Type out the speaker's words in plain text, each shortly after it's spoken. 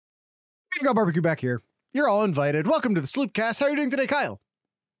Got barbecue back here. You're all invited. Welcome to the Sloopcast. How are you doing today, Kyle?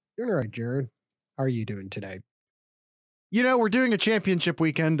 Doing all right, Jared. How are you doing today? You know, we're doing a championship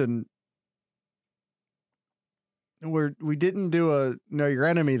weekend, and we didn't do a Know Your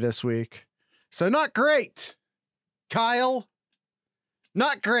Enemy this week. So not great, Kyle.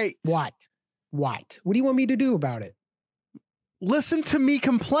 Not great. What? What do you want me to do about it? Listen to me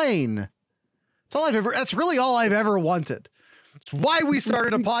complain. That's really all I've ever wanted. It's why we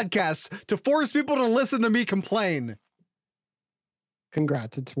started a podcast, to force people to listen to me complain.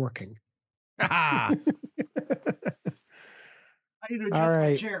 Congrats, it's working. I need to adjust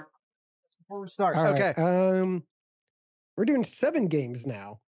my chair before we start. All okay. Right. We're doing 7 games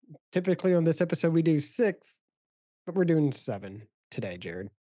now. Typically on this episode we do 6, but we're doing 7 today, Jared.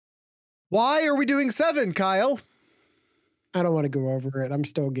 Why are we doing 7, Kyle? I don't want to go over it. I'm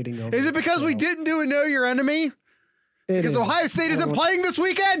still getting over it. Is it because we didn't do a Know Your Enemy? Because Ohio State isn't playing this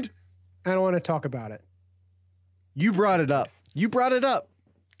weekend? I don't want to talk about it. You brought it up. You brought it up.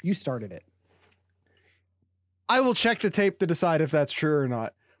 You started it. I will check the tape to decide if that's true or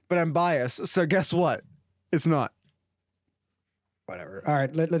not. But I'm biased, so guess what? It's not. Whatever. All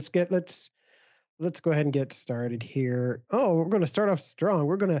right, let's go ahead and get started here. Oh, we're going to start off strong.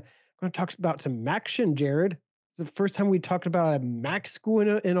 We're going to talk about some action, Jared. It's the first time we talked about a MAC school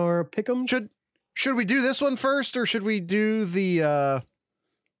in our pick'ems. Should we do this one first, or should we do the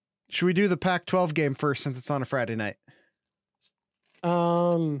Pac-12 game first, since it's on a Friday night?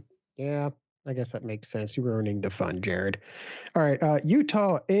 Yeah, I guess that makes sense. You're ruining the fun, Jared. All right,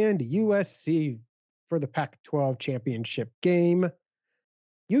 Utah and USC for the Pac-12 championship game.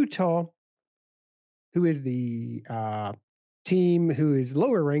 Utah, who is the team who is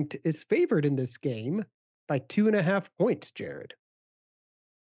lower ranked, is favored in this game by 2.5 points, Jared.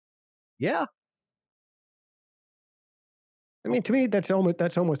 Yeah. I mean, to me, that's almost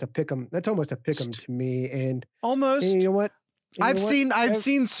a pick'em. That's almost a pick'em to me. And almost. And you know what? I've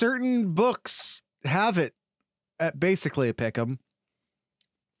seen certain books have it at basically a pick'em.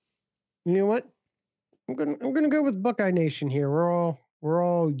 You know what? I'm gonna go with Buckeye Nation here. We're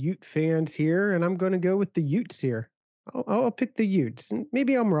all Ute fans here, and I'm gonna go with the Utes here. I'll pick the Utes, and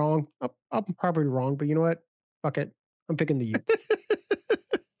maybe I'm wrong. I'm probably wrong, but you know what? Fuck it. I'm picking the Utes.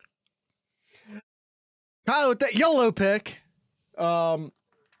 Kyle, with that YOLO pick.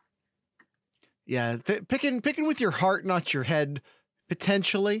 Yeah, picking with your heart, not your head,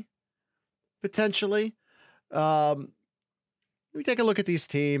 potentially. Let me take a look at these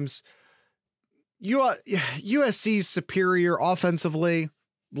teams. USC's superior offensively,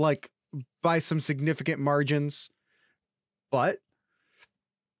 like by some significant margins, but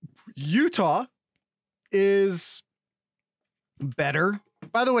Utah is better.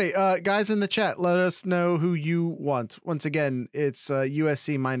 By the way, guys in the chat, let us know who you want. Once again, it's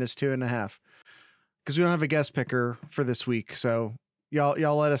USC minus 2.5, because we don't have a guest picker for this week. So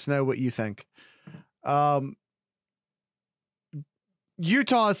y'all let us know what you think.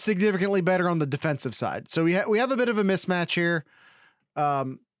 Utah is significantly better on the defensive side, so we have a bit of a mismatch here.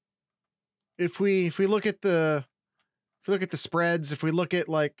 If we look at the spreads, if we look at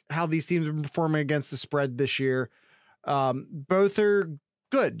like how these teams are performing against the spread this year, both are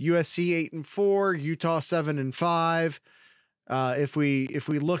good. USC 8-4, Utah 7-5. If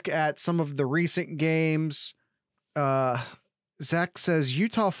we look at some of the recent games, Zach says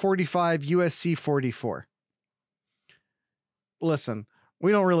Utah 45, USC 44. Listen,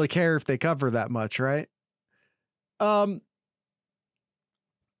 we don't really care if they cover that much, right? The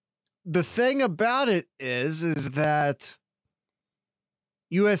thing about it is that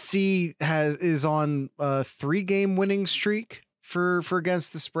USC is on a 3-game winning streak for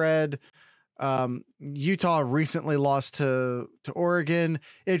against the spread. Utah recently lost to Oregon.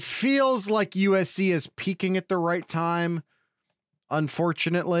 It feels like USC is peaking at the right time,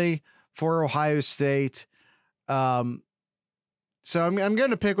 unfortunately, for Ohio State. So I'm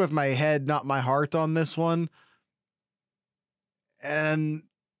going to pick with my head, not my heart, on this one. And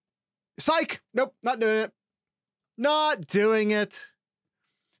psych! Nope, not doing it. Not doing it.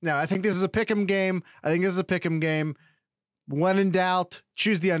 No, I think this is a pick'em game. When in doubt,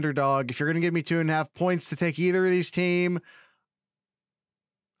 choose the underdog. If you're going to give me 2.5 points to take either of these team,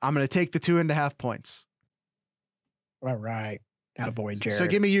 I'm going to take the 2.5 points. All right. Attaboy, Jared. So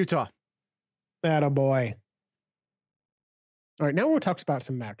give me Utah. Attaboy. All right, now we'll talk about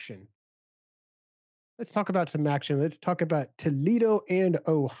some action. Let's talk about some action. Let's talk about Toledo and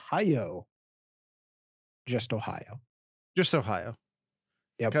Ohio. Just Ohio. Just Ohio.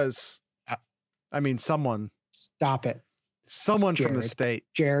 Yeah. Because, I mean, someone. Stop it. Someone Jared. from the state.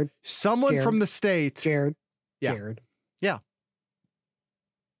 Jared. Someone Jared. from the state. Jared. Yeah. Jared. Yeah.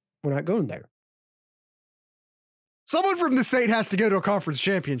 We're not going there. Someone from the state has to go to a conference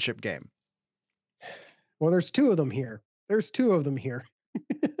championship game. Well, there's two of them here.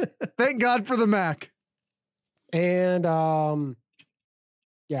 Thank God for the MAC. And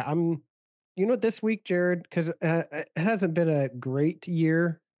yeah, this week, Jared, because it hasn't been a great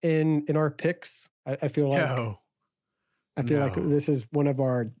year in our picks. I feel like this is one of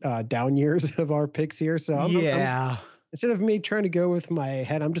our down years of our picks here. So I'm, instead of me trying to go with my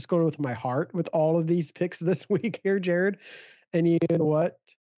head, I'm just going with my heart with all of these picks this week here, Jared. And you know what?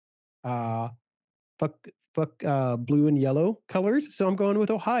 Fuck blue and yellow colors. So I'm going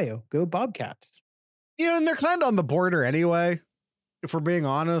with Ohio. Go Bobcats. And they're kind of on the border anyway, if we're being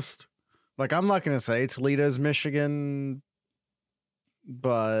honest. Like, I'm not going to say Toledo's Michigan,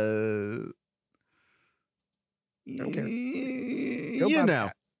 but don't care.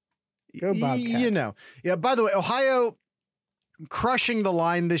 Go Bobcats. Yeah. By the way, Ohio crushing the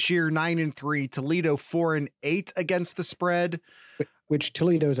line this year, 9-3. Toledo 4-8 against the spread. Which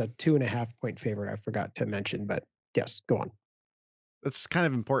Toledo's a 2.5 point favorite. I forgot to mention, but yes, go on. That's kind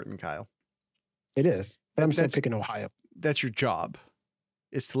of important, Kyle. It is, but I'm still picking Ohio. That's your job,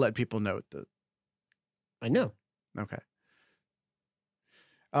 is to let people know that. I know. Okay.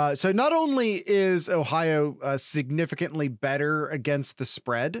 So not only is Ohio significantly better against the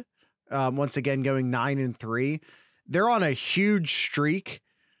spread, once again going 9-3, they're on a huge streak.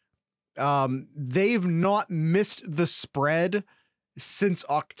 They've not missed the spread since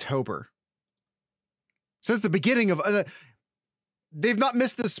October. Since the beginning of they've not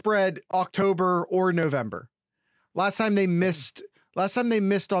missed the spread October or November. Last time they missed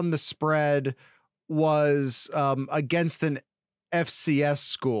on the spread was against an FCS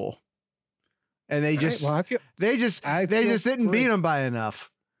school, and they just didn't beat them by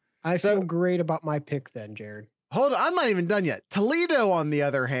enough. I feel great about my pick then, Jared. Hold on, I'm not even done yet. Toledo, on the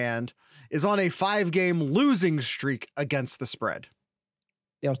other hand, is on a 5-game losing streak against the spread.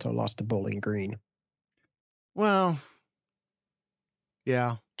 They also lost to Bowling Green. Well,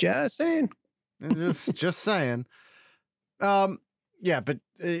 yeah. Just saying. just saying. Yeah, but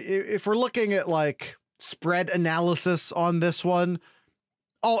if we're looking at like spread analysis on this one,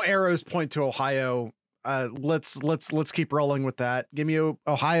 all arrows point to Ohio. Let's keep rolling with that. Give me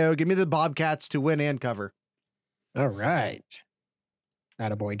Ohio. Give me the Bobcats to win and cover. All right.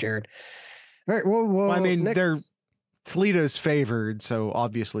 Attaboy, Jared. All right. Well, I mean, Toledo's favored, so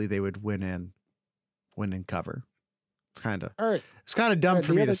obviously they would win and cover. It's kind of dumb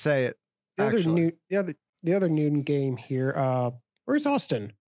for me to say it. The other noon game here. Where's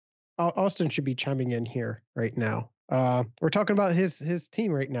Austin? Austin should be chiming in here right now. We're talking about his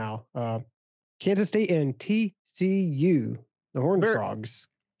team right now. Kansas State and TCU, the Horned Frogs.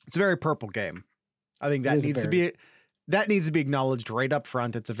 It's a very purple game. I think that needs to be acknowledged right up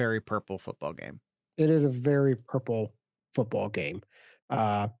front. It's a very purple football game. It is a very purple football game.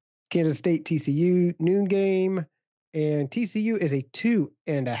 Kansas State, TCU, noon game, and TCU is a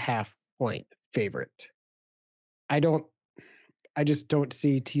 2.5 point favorite. I just don't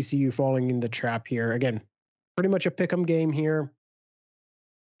see TCU falling in the trap here. Again, pretty much a pick'em game here.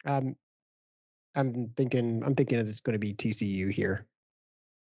 I'm thinking it's going to be TCU here.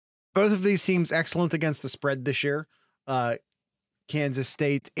 Both of these teams excellent against the spread this year. Kansas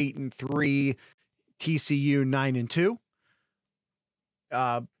State 8-3, TCU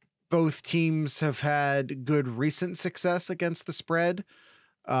 9-2. Both teams have had good recent success against the spread.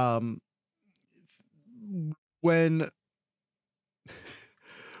 When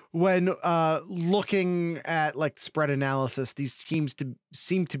looking at like spread analysis, these teams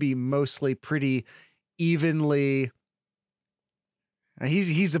seem to be mostly pretty evenly.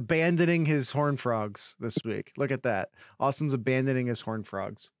 He's abandoning his Horned Frogs this week. Look at that. Austin's abandoning his Horned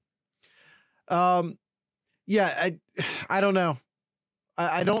Frogs. Yeah, I don't know.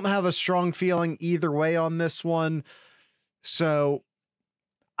 I don't have a strong feeling either way on this one. So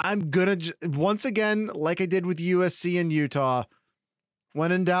I'm gonna once again, like I did with USC and Utah,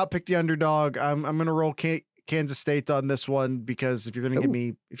 when in doubt, pick the underdog. I'm gonna roll Kansas State on this one, because if you're gonna give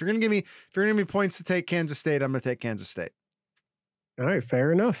me points to take Kansas State, I'm gonna take Kansas State. All right,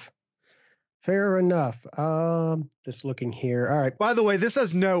 fair enough. Just looking here. All right. By the way, this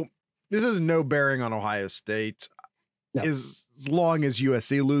has no bearing on Ohio State. No. As long as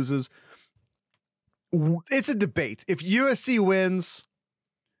USC loses, it's a debate. If USC wins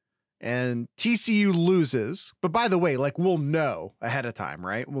and TCU loses, but by the way, like, we'll know ahead of time,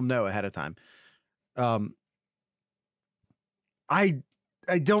 right? We'll know ahead of time. I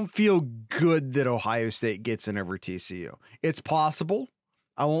don't feel good that Ohio State gets in over TCU. It's possible.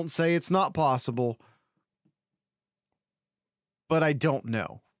 I won't say it's not possible, but I don't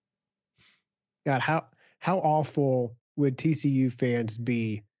know. God, how awful would TCU fans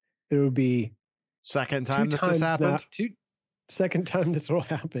be? It would be Second two time that this times now. happened. Second time this will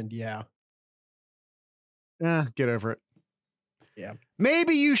happen. Yeah. Get over it. Yeah.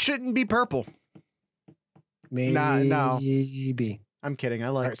 Maybe you shouldn't be purple. Maybe. No. I'm kidding. I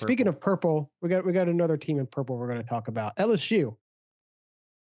like purple. Speaking of purple, we got another team in purple we're going to talk about. LSU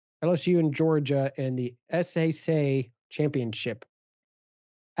and Georgia in the SAC championship.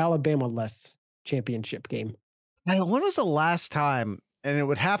 Alabama-less championship game. When was the last time? And it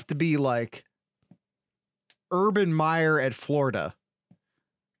would have to be like Urban Meyer at Florida.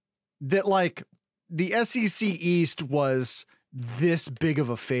 That like the SEC East was this big of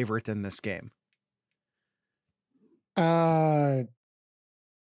a favorite in this game.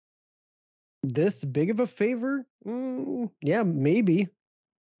 This big of a favor? Yeah, maybe.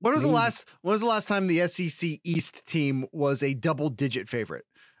 When was the last time the SEC East team was a double-digit favorite?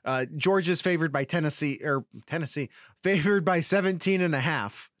 Georgia's favored by Tennessee, favored by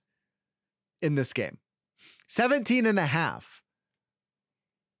 17.5 in this game. 17.5.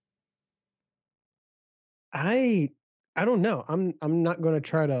 I don't know. I'm not going to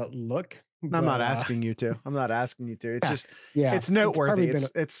try to look. I'm not asking you to. It's just it's noteworthy.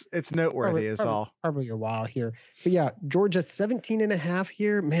 It's noteworthy is all. Probably a while here. But yeah, Georgia 17.5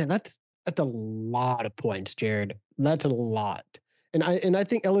 here. Man, that's a lot of points, Jared. That's a lot. And I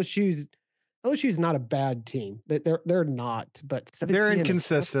think LSU's not a bad team. They're not, but they're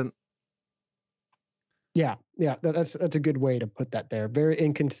inconsistent. Yeah, that's a good way to put that there. Very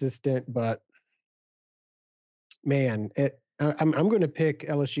inconsistent, but man, I'm going to pick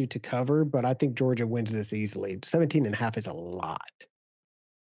LSU to cover, but I think Georgia wins this easily. 17.5 is a lot.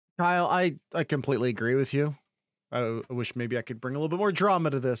 Kyle, I completely agree with you. I wish maybe I could bring a little bit more drama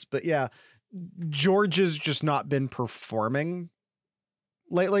to this, but yeah, Georgia's just not been performing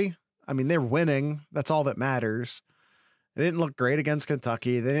lately. I mean, they're winning. That's all that matters. They didn't look great against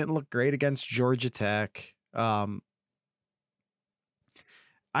Kentucky. They didn't look great against Georgia Tech.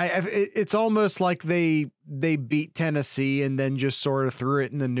 It's almost like they beat Tennessee and then just sort of threw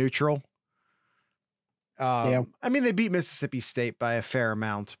it in the neutral. I mean, they beat Mississippi State by a fair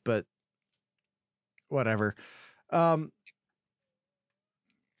amount, but whatever. The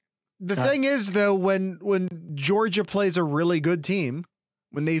thing is, though, when Georgia plays a really good team,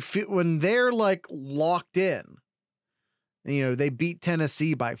 when they're like locked in, they beat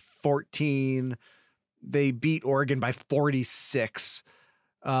Tennessee by 14. They beat Oregon by 46.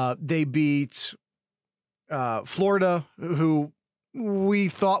 They beat Florida, who we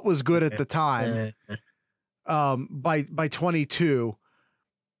thought was good at the time, by 22.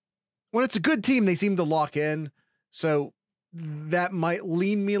 When it's a good team, they seem to lock in. So that might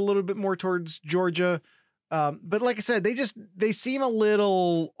lean me a little bit more towards Georgia. But like I said, they seem a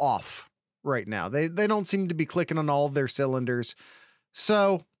little off right now. They don't seem to be clicking on all of their cylinders.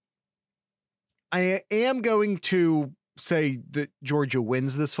 So I am going to say that Georgia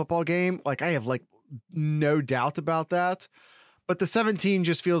wins this football game. Like, I have like no doubt about that, but the 17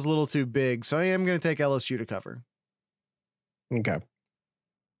 just feels a little too big. So I am going to take LSU to cover. Okay.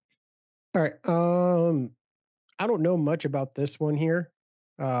 All right. I don't know much about this one here.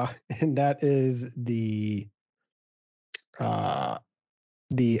 And that is the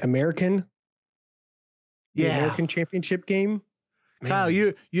American championship game. Man. Kyle,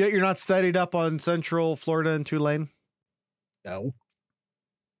 you're not studied up on Central Florida and Tulane? No.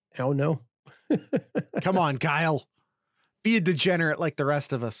 Hell no. Come on, Kyle. Be a degenerate like the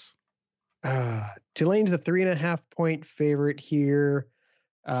rest of us. Tulane's the 3.5 point favorite here.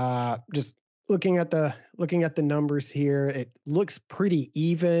 Just looking at the numbers here, it looks pretty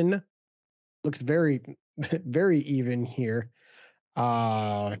even. Looks very, very even here.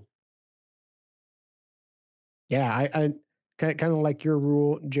 Yeah, I kind of like your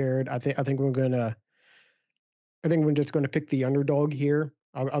rule, Jared. I think we're just gonna pick the underdog here.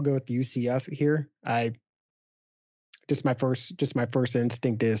 I'll go with the UCF here. My first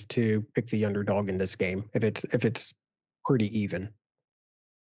instinct is to pick the underdog in this game if it's pretty even.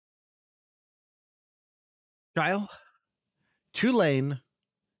 Kyle, Tulane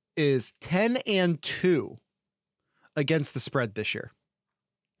is 10-2 against the spread this year.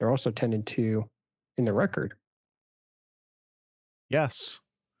 They're also 10-2 in the record. Yes.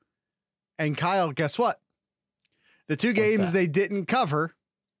 And Kyle, guess what? The two games they didn't cover,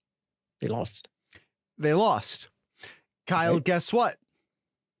 they lost. Kyle, guess what?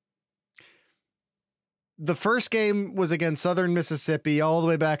 The first game was against Southern Mississippi all the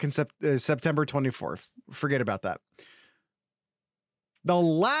way back in September 24th. Forget about that. The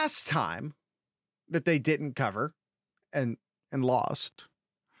last time that they didn't cover and lost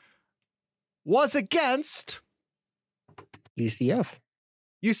was against UCF.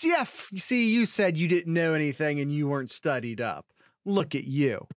 UCF. You see, you said you didn't know anything and you weren't studied up. Look at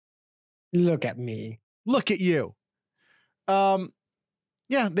you. Look at me. Look at you.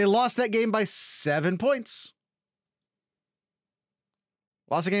 Yeah, they lost that game by 7 points.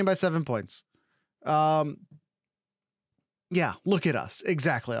 Lost the game by 7 points. Yeah, look at us.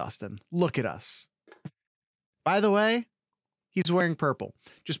 Exactly, Austin. Look at us. By the way, he's wearing purple.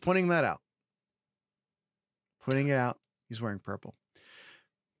 Just pointing that out. Pointing it out. He's wearing purple.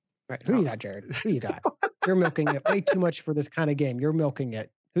 Right. Who you got, Jared? Who you got? You're milking it way too much for this kind of game. You're milking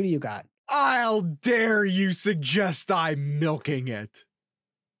it. Who do you got? I'll dare you suggest I'm milking it.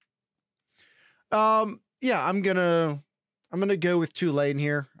 Yeah, I'm gonna go with Tulane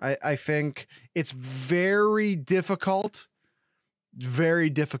here. I think it's very difficult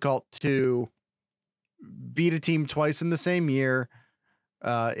to beat a team twice in the same year.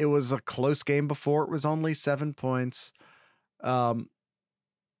 It was a close game before. It was only 7 points.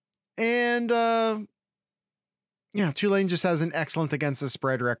 Yeah, Tulane just has an excellent against the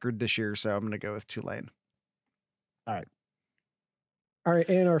spread record this year, so I'm going to go with Tulane. All right,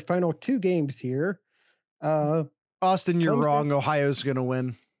 and our final two games here. Austin, you're wrong. Ohio's going to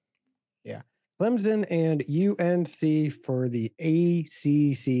win. Yeah. Clemson and UNC for the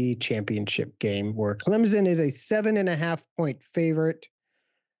ACC championship game, where Clemson is a 7.5 point favorite.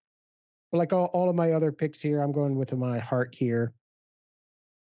 Like all of my other picks here, I'm going with my heart here.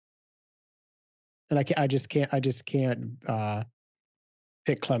 And I just can't pick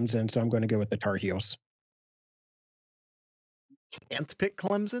Clemson, so I'm going to go with the Tar Heels. Can't pick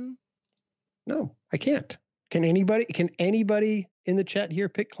Clemson? No, I can't. Can anybody in the chat here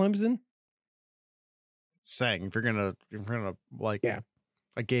pick Clemson? Saying if you're gonna like a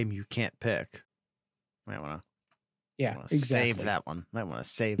game you can't pick, might want to save that one. Might want to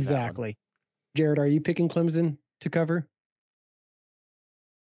save that one. Jared, are you picking Clemson to cover?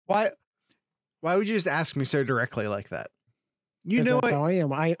 Why would you just ask me so directly like that? You know how I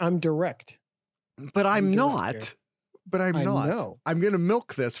am. I'm direct. But I'm not. Direct, but I'm not. Know. I'm gonna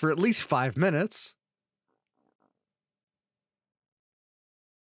milk this for at least 5 minutes.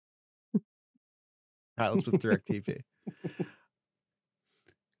 Kyle's with DirecTV.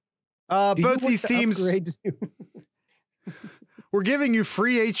 Both these teams. We're giving you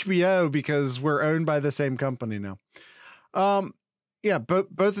free HBO because we're owned by the same company now. Yeah,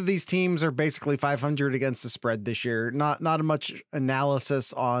 both of these teams are basically 500 against the spread this year. Not much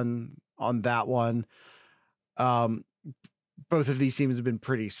analysis on that one. Both of these teams have been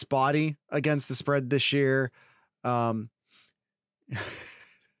pretty spotty against the spread this year.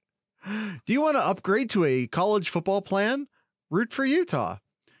 Do you want to upgrade to a college football plan? Root for Utah,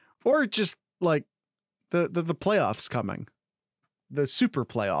 or just like the playoffs coming, the super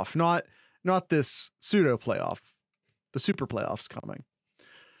playoff, not this pseudo playoff, the super playoffs coming.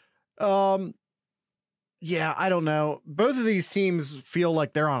 Yeah, I don't know. Both of these teams feel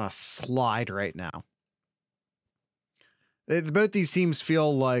like they're on a slide right now. Both these teams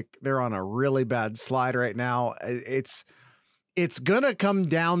feel like they're on a really bad slide right now. It's going to come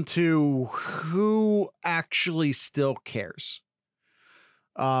down to who actually still cares.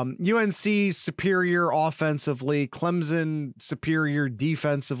 UNC superior offensively, Clemson superior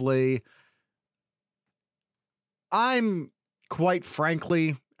defensively. I'm quite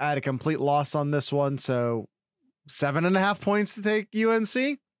frankly at a complete loss on this one. So 7.5 points to take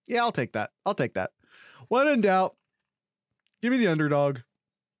UNC. Yeah, I'll take that. When in doubt, give me the underdog.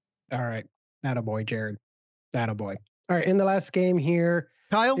 All right. Attaboy, Jared. Attaboy. All right. In the last game here,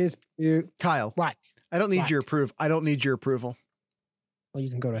 Kyle. Kyle. What? I don't need your approval. I don't need your approval. Well, you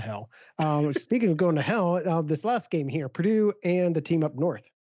can go to hell. Speaking of going to hell, this last game here, Purdue and the team up north.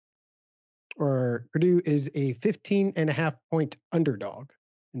 Or Purdue is a 15.5 point underdog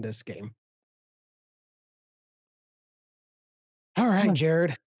in this game. All right,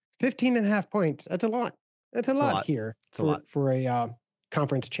 Jared. 15.5 points. That's a lot. That's a lot here for a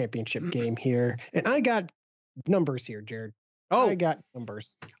conference championship game here. And I got numbers here, Jared. Oh, I got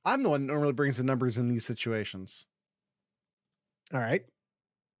numbers. I'm the one who normally brings the numbers in these situations. All right.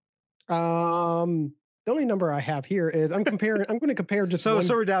 The only number I have here is I'm going to compare just so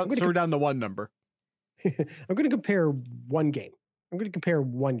we're down to one number. I'm going to compare one game. I'm going to compare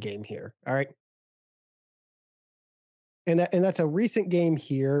one game here. All right. And that's a recent game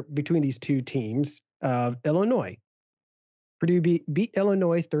here between these two teams of Illinois. Purdue beat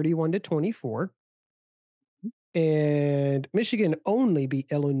Illinois 31-24. And Michigan only beat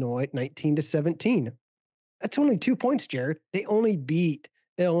Illinois 19-17. That's only 2 points, Jared. They only beat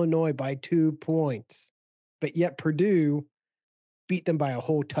Illinois by 2 points. But yet Purdue beat them by a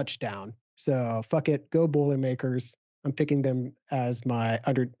whole touchdown. So fuck it, go Boilermakers. I'm picking them as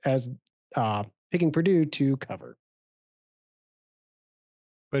picking Purdue to cover.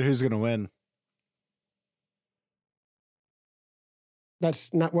 But who's going to win?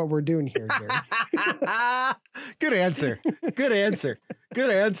 That's not what we're doing here, Jared. Good answer. Good answer. Good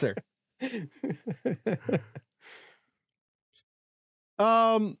answer.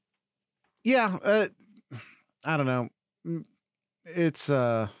 Yeah, I don't know. It's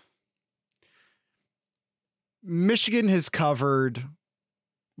Michigan has covered,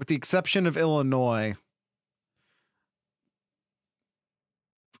 with the exception of Illinois,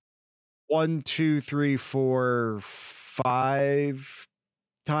 1, 2, 3, 4, 5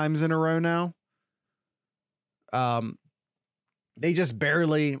 times in a row now. They just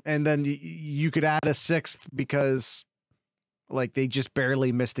barely, and then you could add a sixth because like they just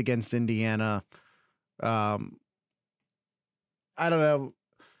barely missed against Indiana. I don't know.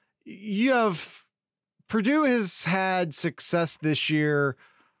 Purdue has had success this year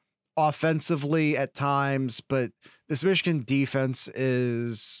offensively at times, but this Michigan defense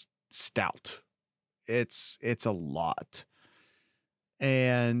is stout. It's a lot.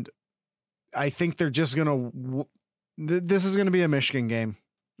 And I think they're just going to, this is going to be a Michigan game.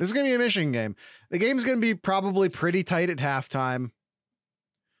 This is going to be a Michigan game. The game's going to be probably pretty tight at halftime.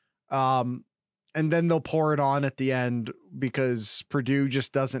 And then they'll pour it on at the end because Purdue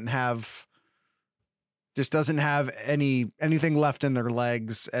just doesn't have anything left in their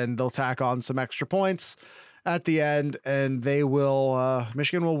legs, and they'll tack on some extra points at the end, and they will,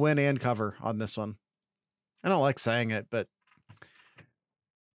 Michigan will win and cover on this one. I don't like saying it, but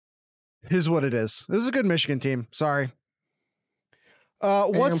it is what it is. This is a good Michigan team. Sorry.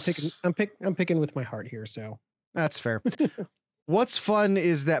 I'm picking with my heart here, so that's fair. What's fun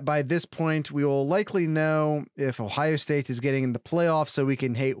is that by this point, we will likely know if Ohio State is getting in the playoffs, so we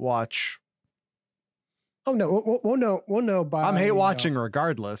can hate watch. Oh no, we'll know by. I'm hate watching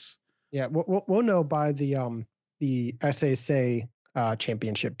regardless. Yeah, we'll know by the SAC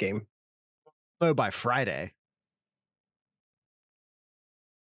championship game. No, by Friday.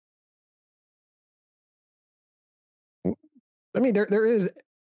 I mean, there is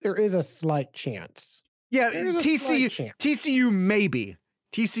a slight chance. Yeah, TCU maybe.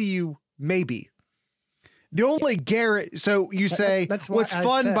 TCU maybe. The only so you say what's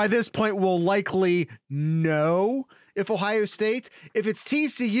fun by this point, we'll likely know if Ohio State. If it's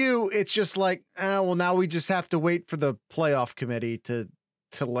TCU, it's just like, well, now we just have to wait for the playoff committee to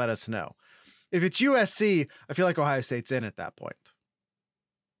let us know. If it's USC, I feel like Ohio State's in at that point.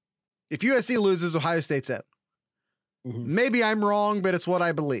 If USC loses, Ohio State's in. Mm-hmm. Maybe I'm wrong, but it's what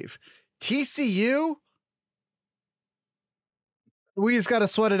I believe. TCU, we just got to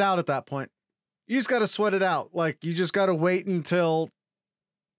sweat it out at that point. You just got to sweat it out. Like, you just got to wait until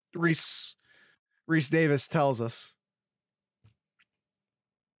Reese Davis tells us.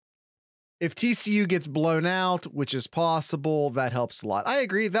 If TCU gets blown out, which is possible, that helps a lot. I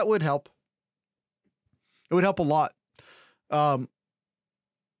agree. That would help. It would help a lot. Has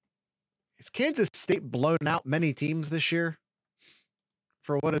Kansas State blown out many teams this year?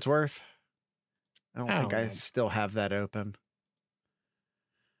 For what it's worth. I don't think I still have that open.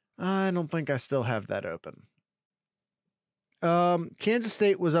 Kansas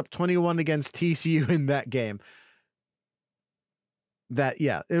State was up 21 against TCU in that game.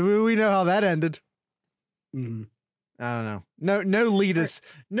 We know how that ended. Mm-hmm. I don't know. No lead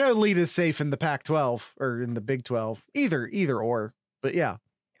is safe in the Pac-12 or in the Big 12. Either or. But yeah.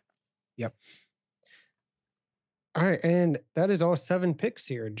 Yep. All right, and that is all 7 picks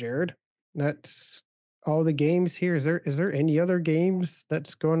here, Jared. That's all the games here. Is there any other games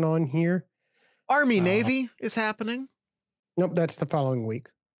that's going on here? Army Navy is happening. Nope, that's the following week.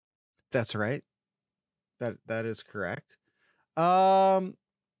 That's right. That is correct. No.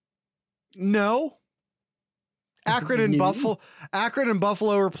 Akron and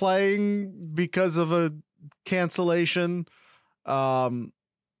Buffalo are playing because of a cancellation.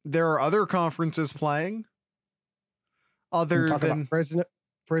 There are other conferences playing other than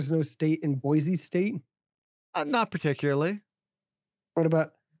Fresno State and Boise State. Not particularly. What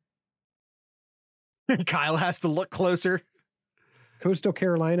about Kyle has to look closer. Coastal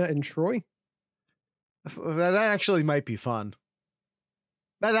Carolina and Troy? That actually might be fun.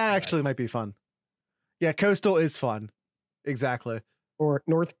 That actually might be fun. Yeah, Coastal is fun. Exactly. Or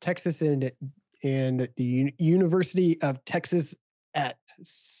North Texas and the University of Texas at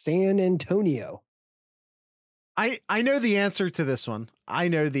San Antonio. I know the answer to this one.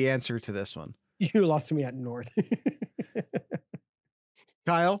 You lost me at North.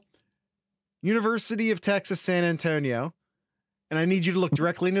 Kyle, University of Texas, San Antonio. And I need you to look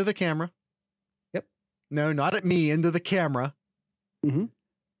directly into the camera. No, not at me, into the camera. Mm-hmm.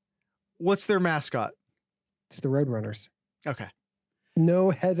 What's their mascot? It's the Roadrunners. Okay. No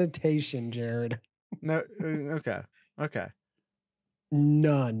hesitation, Jared. No. Okay. Okay.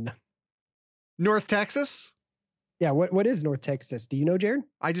 None. North Texas? Yeah. What is North Texas? Do you know, Jared?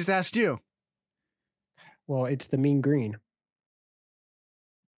 I just asked you. Well, it's the Mean Green.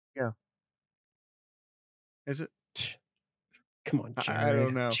 Yeah. Is it? Come on, Jared. I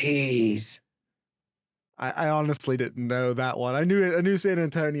don't know. Jeez. I honestly didn't know that one. I knew San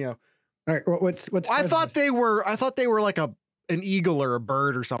Antonio. All right. What's I thought they were like an eagle or a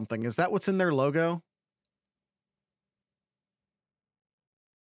bird or something. Is that what's in their logo?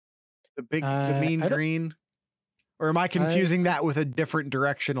 The mean green? Or am I confusing that with a different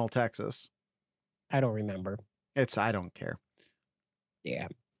directional Texas? I don't remember. I don't care. Yeah.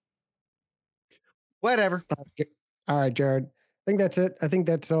 Whatever. All right, Jared. I think that's it. I think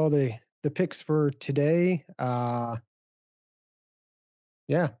that's all the picks for today. Yeah.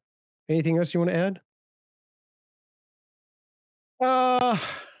 Anything else you want to add?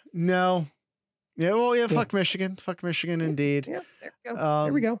 No. Yeah, well, yeah, fuck Michigan. Fuck Michigan indeed. Yeah, there we go.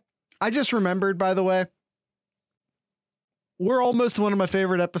 There we go. I just remembered, by the way, we're almost one of my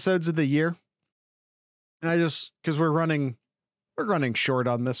favorite episodes of the year. And because we're running short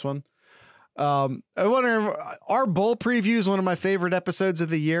on this one. I wonder if our bowl preview is one of my favorite episodes of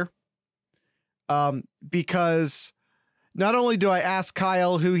the year. Because not only do I ask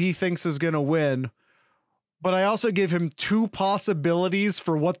Kyle who he thinks is going to win, but I also give him 2 possibilities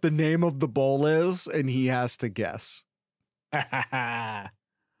for what the name of the bowl is, and he has to guess. Kyle,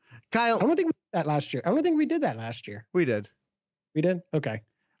 I don't think we did that last year. I don't think we did that last year. We did. We did? Okay.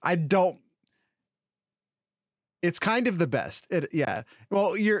 I don't. It's kind of the best. Yeah.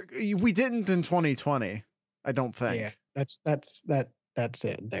 Well, we didn't in 2020. I don't think. Yeah. That's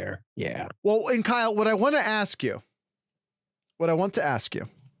it there. Yeah. Well, and Kyle, what I want to ask you. All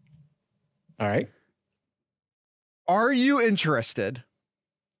right. Are you interested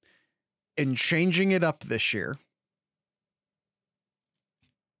in changing it up this year?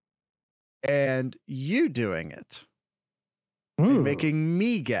 And you doing it? And making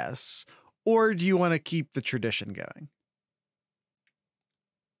me guess? Or do you want to keep the tradition going?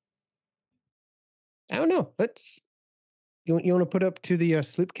 I don't know. You want to put up to the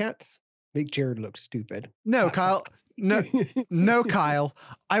Sloop Cats? Make Jared look stupid. No, Kyle. No, Kyle.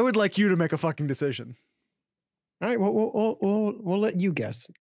 I would like you to make a fucking decision. All right. We'll let you guess.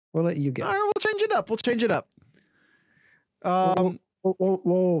 We'll let you guess. All right. We'll change it up.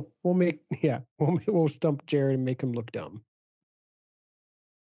 We'll stump Jared and make him look dumb.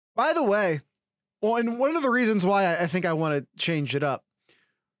 By the way, and one of the reasons why I think I want to change it up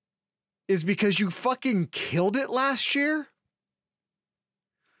is because you fucking killed it last year.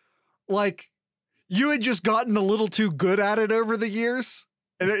 Like, you had just gotten a little too good at it over the years,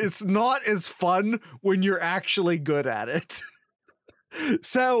 and it's not as fun when you're actually good at it.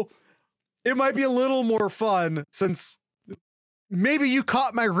 So it might be a little more fun since maybe you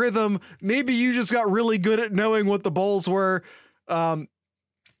caught my rhythm. Maybe you just got really good at knowing what the bowls were.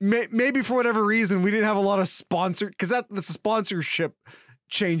 Maybe for whatever reason, we didn't have a lot of because the sponsorship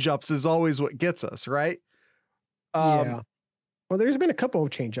change ups is always what gets us, right? Yeah. Well, there's been a couple of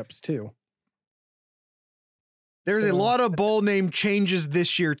change ups too. There's a lot of bowl name changes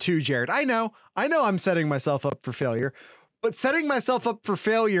this year too, Jared. I know I'm setting myself up for failure, but setting myself up for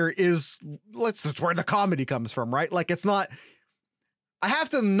failure is that's where the comedy comes from, right? Like, it's not, I have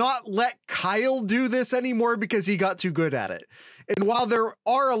to not let Kyle do this anymore because he got too good at it. And while there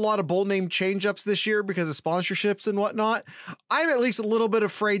are a lot of bowl name change ups this year because of sponsorships and whatnot, I'm at least a little bit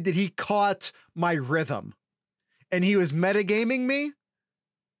afraid that he caught my rhythm and he was metagaming me.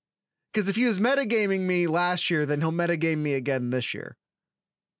 Because if he was metagaming me last year, then he'll metagame me again this year.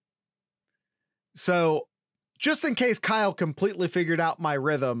 So just in case Kyle completely figured out my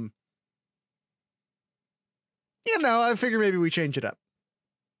rhythm, I figured maybe we change it up.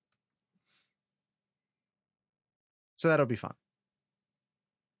 So that'll be fun.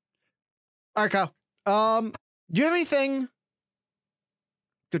 All right, Kyle. Do you have anything?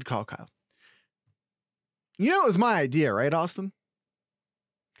 Good call, Kyle. It was my idea, right, Austin?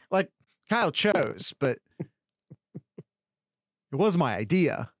 Like, Kyle chose, but it was my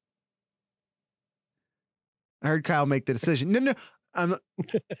idea. I heard Kyle make the decision. No, I'm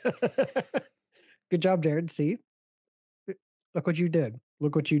Good job, Jared. See? Look what you did.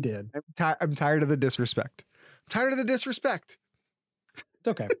 I'm tired of the disrespect. It's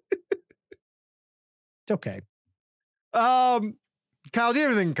okay. It's okay. Kyle, do you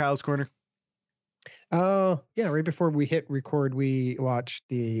have anything in Kyle's corner? Yeah, right before we hit record, we watched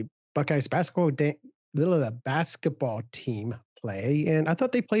the Buckeyes basketball little of the basketball team play, and I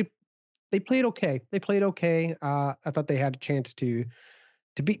thought they played okay. They played okay. I thought they had a chance to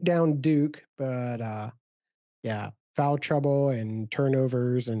beat down Duke, but yeah, foul trouble and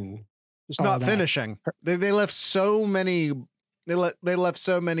turnovers and Just all not that. finishing. They left so many. They left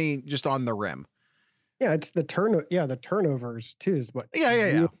so many just on the rim. Yeah, it's the turnovers too is what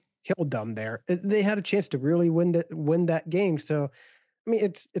Yeah. killed them there. They had a chance to really win that game. So, I mean,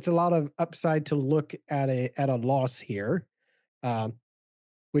 it's a lot of upside to look at a loss here, um,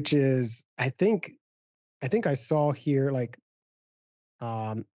 which is I think I saw here like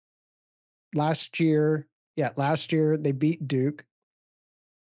um, last year. Yeah, last year they beat Duke,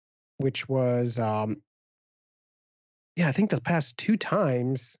 which was yeah, I think the past two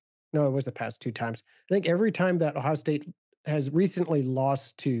times. No, it was the past two times. I think every time that Ohio State has recently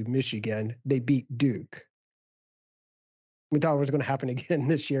lost to Michigan, they beat Duke. We thought it was going to happen again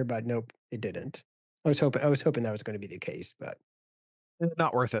this year, but nope, it didn't. I was hoping that was going to be the case, but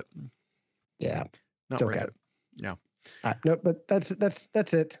Not worth it. yeah, Not worth it. Yeah. No, but that's it.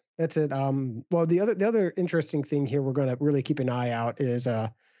 That's it. Well, the other interesting thing here we're going to really keep an eye out is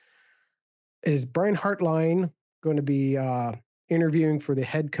Brian Hartline going to be interviewing for the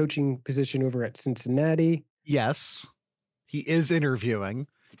head coaching position over at Cincinnati? Yes, he is interviewing.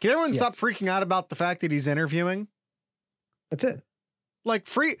 Can everyone stop freaking out about the fact that he's interviewing? That's it. Like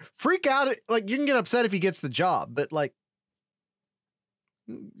freak out. Like you can get upset if he gets the job, but like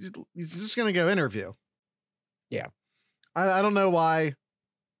he's just going to go interview. Yeah. I don't know why. I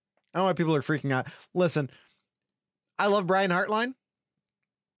don't know why people are freaking out. Listen, I love Brian Hartline.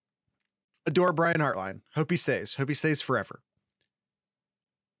 Adore Brian Hartline. Hope he stays. Hope he stays forever.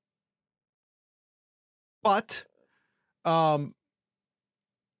 But I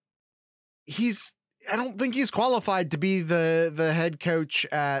don't think he's qualified to be the head coach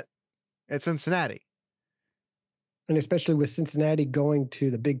at Cincinnati. And especially with Cincinnati going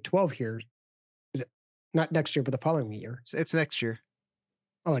to the Big 12 here. Is it not next year, but the following year? It's next year.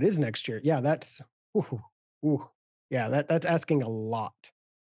 Oh, it is next year. Yeah, that's yeah, that's asking a lot.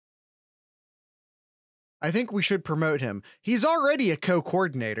 I think we should promote him. He's already a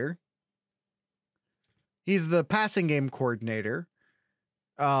co-coordinator. He's the passing game coordinator.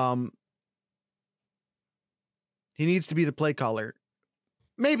 He needs to be the play caller.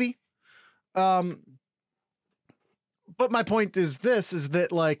 Maybe. But my point is that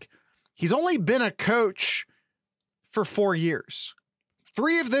like he's only been a coach for 4 years.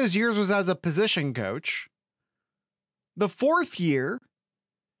 3 of those years was as a position coach. The 4th year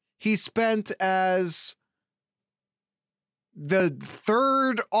he spent as the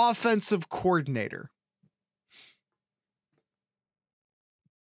 3rd offensive coordinator.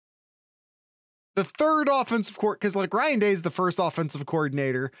 The 3rd offensive coordinator, because like Ryan Day's the 1st offensive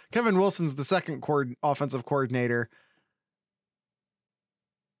coordinator. Kevin Wilson's the 2nd offensive coordinator.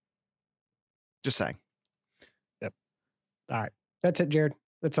 Just saying. Yep. All right. That's it, Jared.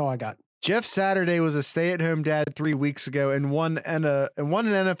 That's all I got. Jeff Saturday was a stay-at-home dad 3 weeks ago and won an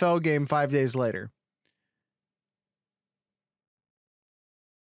NFL game 5 days later.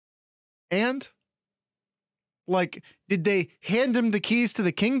 And like, did they hand him the keys to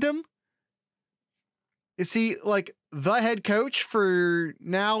the kingdom? Is he like the head coach for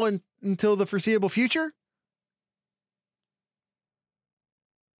now and until the foreseeable future?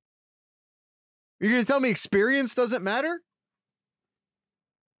 You're going to tell me experience doesn't matter?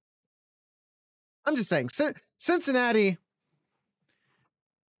 I'm just saying, Cincinnati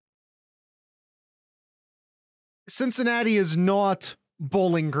is not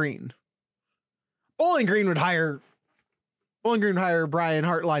Bowling Green. Bowling Green would hire Brian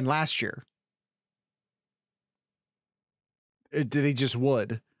Hartline last year. They just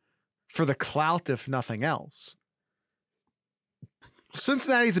would for the clout, if nothing else.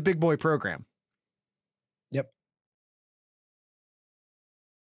 Cincinnati's a big boy program. Yep.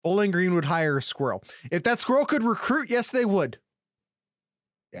 Bowling Green would hire a squirrel. If that squirrel could recruit, yes, they would.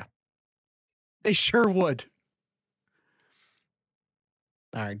 Yeah. They sure would.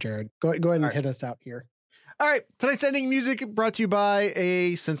 All right, Jared. Go ahead and hit us out here. All right. Tonight's ending music brought to you by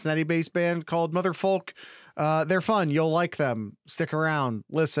a Cincinnati-based band called MotherFolk. They're fun. You'll like them. Stick around.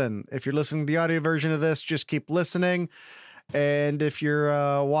 Listen. If you're listening to the audio version of this, just keep listening. And if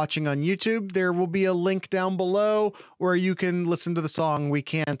you're watching on YouTube, there will be a link down below where you can listen to the song We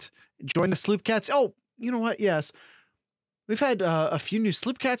Can't. Join the SlooPicks. Oh, you know what? Yes. We've had a few new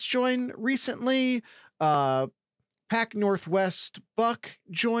SlooPicks join recently. Pac Northwest Buck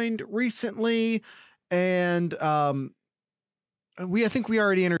joined recently. And I think we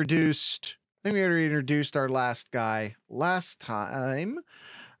already introduced our last guy last time.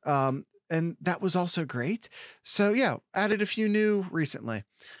 and that was also great. So yeah, added a few new recently.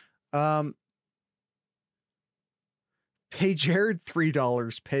 Pay Jared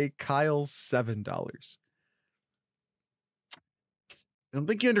 $3, pay Kyle $7. I don't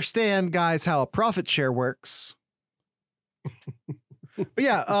think you understand, guys, how a profit share works. But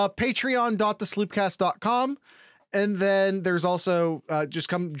yeah, patreon.thesloopcast.com. And then there's also just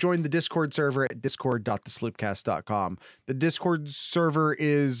come join the Discord server at discord.thesloopcast.com. The Discord server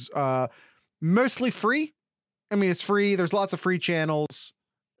is mostly free. I mean, it's free. There's lots of free channels.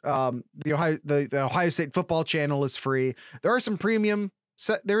 The Ohio State football channel is free. There are some premium.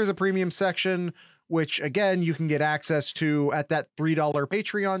 There is a premium section, which again you can get access to at that $3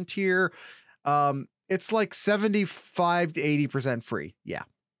 Patreon tier. It's like 75 to 80% free. Yeah.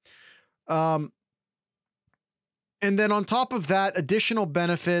 And then on top of that, additional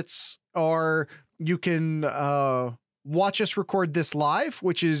benefits are you can watch us record this live,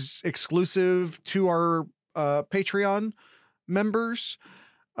 which is exclusive to our Patreon members.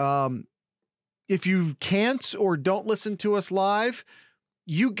 If you can't or don't listen to us live,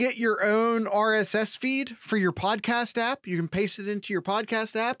 you get your own RSS feed for your podcast app. You can paste it into your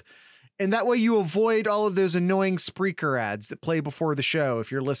podcast app. And that way you avoid all of those annoying Spreaker ads that play before the show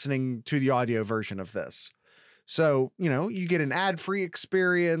if you're listening to the audio version of this. So, you get an ad-free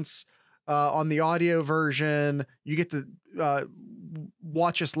experience on the audio version. You get to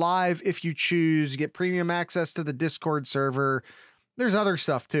watch us live if you choose. You get premium access to the Discord server. There's other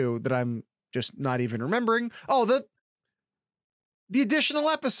stuff, too, that I'm just not even remembering. Oh, the additional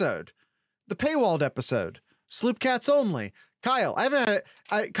episode. The paywalled episode. Sloop Cats only. Kyle, I haven't had it.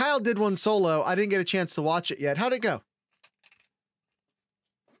 Kyle did one solo. I didn't get a chance to watch it yet. How'd it go?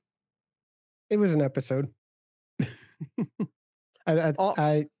 It was an episode. I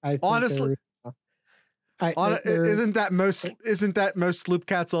honestly, isn't that most Sloop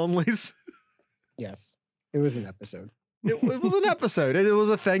Cats onlys? Yes, it was an episode. It was an episode. It was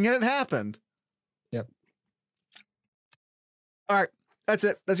a thing, and it happened. Yep. All right, that's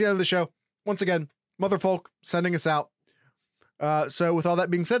it. That's the end of the show. Once again, MotherFolk sending us out. So with all that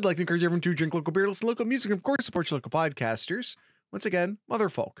being said, I'd like to encourage everyone to drink local beer, listen to local music, and of course support your local podcasters. Once again,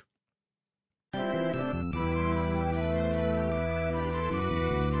 MotherFolk.